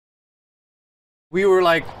We were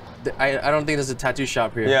like, I don't think there's a tattoo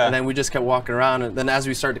shop here. Yeah. And then we just kept walking around, and then as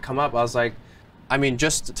we started to come up, I was like, I mean,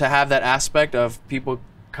 just to have that aspect of people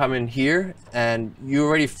coming here, and you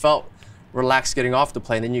already felt relaxed getting off the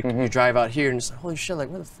plane, then you drive out here and it's like, holy shit, like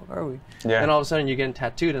where the fuck are we? Yeah. Then all of a sudden you're getting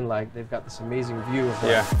tattooed and like they've got this amazing view of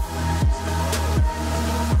like,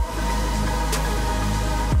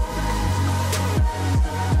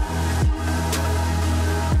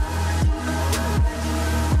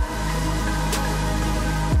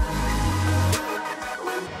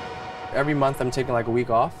 every month I'm taking like a week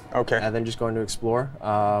off. Okay. And then just going to explore.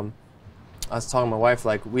 I was talking to my wife,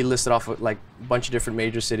 like we listed off like a bunch of different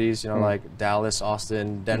major cities, you know, like Dallas,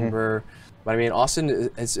 Austin, Denver. But I mean,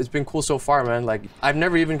 Austin, it's been cool so far, man. Like I've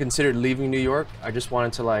never even considered leaving New York. I just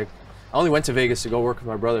wanted to like, I only went to Vegas to go work with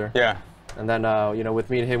my brother. Yeah. And then, you know, with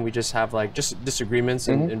me and him, we just have like just disagreements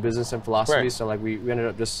in business and philosophy. Right. So like we ended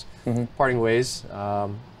up just parting ways.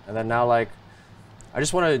 And then now like, I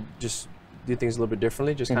just want to just do things a little bit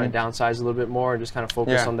differently, just kind of downsize a little bit more and just kind of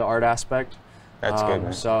focus on the art aspect. That's good,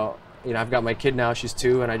 man. So, you know, I've got my kid now, she's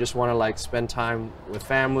 2, and I just want to like spend time with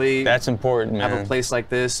family. That's important, man. Have a place like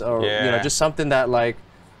this, or you know, just something that like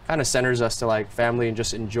kind of centers us to like family and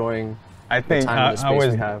just enjoying I think the time and the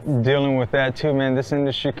space we have. Dealing with that too, man. This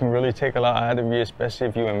industry can really take a lot out of you, especially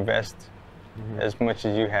if you invest as much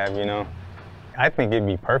as you have, you know. I think it'd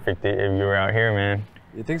be perfect if you were out here, man.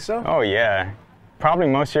 You think so? Oh yeah. Probably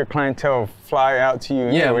most of your clientele fly out to you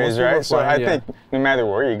anyways, right? So I think no matter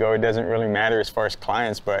where you go, it doesn't really matter as far as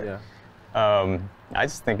clients, but I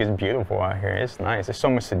just think it's beautiful out here. It's nice. There's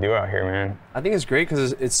so much to do out here, man. I think it's great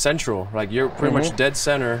because it's central. Like you're pretty much dead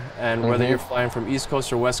center, and whether you're flying from East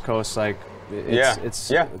Coast or West Coast, like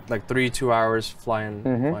it's like 2 hours flying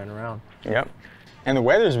around. Yep. And the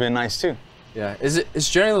weather's been nice too. Yeah.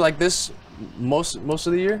 It's generally like this most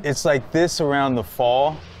of the year? It's like this around the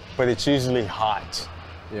fall, but it's usually hot.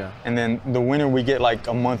 Yeah. And then the winter, we get like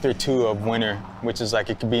a month or 2 of winter, which is like,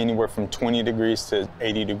 it could be anywhere from 20 degrees to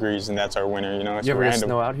 80 degrees, and that's our winter, you know? It's you ever random. get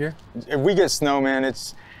snow out here? If we get snow, man,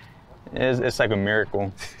 it's like a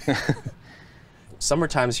miracle.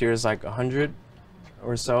 Summertime's here is like 100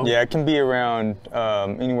 or so? Yeah, it can be around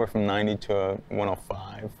anywhere from 90 to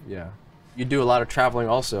 105. Yeah. You do a lot of traveling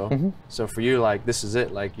also, so for you, like, this is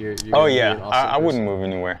it, like, you're oh yeah, I wouldn't move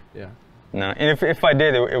anywhere. Yeah. No, and if I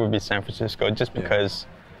did, it would be San Francisco, just because,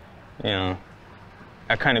 you know,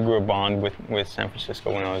 I kind of grew a bond with San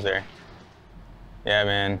Francisco when I was there. Yeah,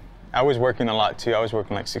 man. I was working a lot too. I was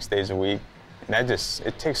working like 6 days a week. And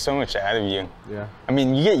it takes so much out of you. Yeah. I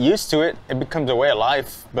mean, you get used to it. It becomes a way of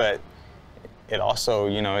life, but it also,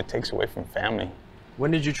 you know, it takes away from family.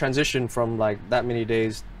 When did you transition from like that many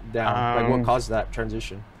days down? Like what caused that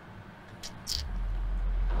transition?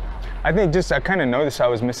 I think I kind of noticed I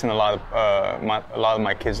was missing a lot of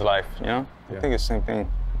my kids' life, you know? I think it's the same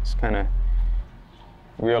thing. It's kind of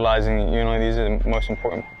realizing, you know, these are the most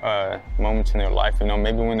important moments in their life. You know,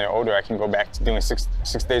 maybe when they're older, I can go back to doing six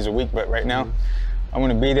days a week, but right now, I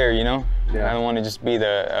want to be there, you know? Yeah. I don't want to just be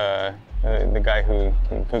the guy who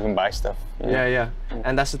can buy stuff. You know? Yeah.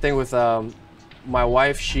 And that's the thing with my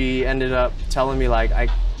wife. She ended up telling me, like,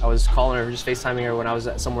 I was calling her, just FaceTiming her when I was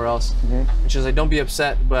at somewhere else. And she was like, don't be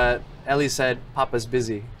upset, but Ellie said, Papa's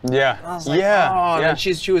busy. Yeah. And I was like, oh, and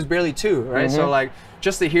she was barely 2, right? So like,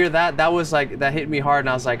 just to hear that was like, that hit me hard. And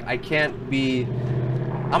I was like, I'm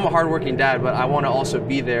a hardworking dad, but I want to also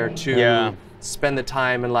be there to spend the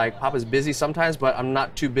time, and like, Papa's busy sometimes, but I'm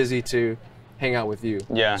not too busy to hang out with you.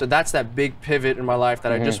 Yeah. So that's that big pivot in my life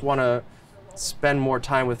that I just want to spend more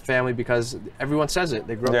time with family, because everyone says it.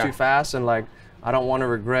 They grow up too fast, and like, I don't want to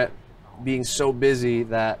regret being so busy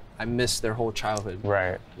that I missed their whole childhood.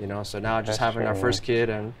 Right. You know, so now just having our first kid,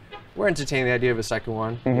 and we're entertaining the idea of a second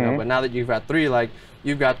one, you know, but now that you've got 3, like,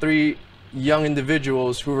 you've got 3 young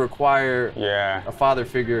individuals who require a father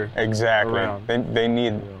figure. Exactly. Around. They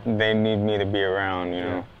need me to be around, you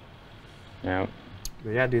know. Yeah.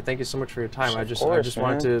 But yeah, dude, thank you so much for your time. I just man.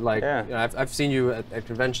 wanted to, like, you know, I've seen you at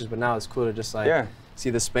conventions, but now it's cool to just like see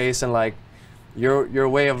the space, and like your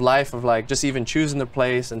way of life of like just even choosing the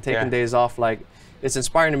place and taking days off. Like, it's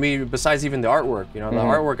inspiring to me, besides even the artwork. You know, the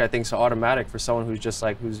artwork I think is automatic for someone who's just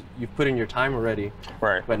like, you've put in your time already.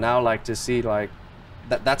 Right. But now, like, to see like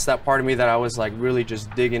that's that part of me that I was like really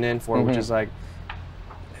just digging in for, which is like,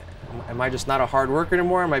 am I just not a hard worker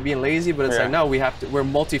anymore? Am I being lazy? But it's like, no, we're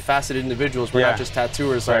multifaceted individuals. We're not just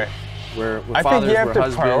tattooers. Like, we're fathers, I think you have we're to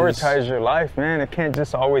husbands. prioritize your life, man. It can't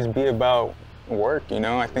just always be about work, you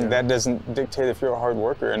know? I think that doesn't dictate if you're a hard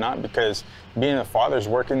worker or not, because being a father is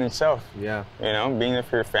work in itself. Yeah. You know, being there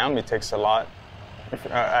for your family takes a lot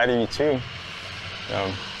out of you too.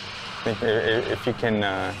 So, I think if you can,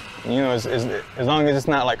 you know, as long as it's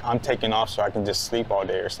not like I'm taking off so I can just sleep all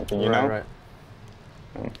day or something, you know? Right.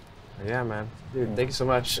 Yeah, man. Dude, thank you so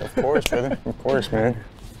much. Of course, brother. Of course, man.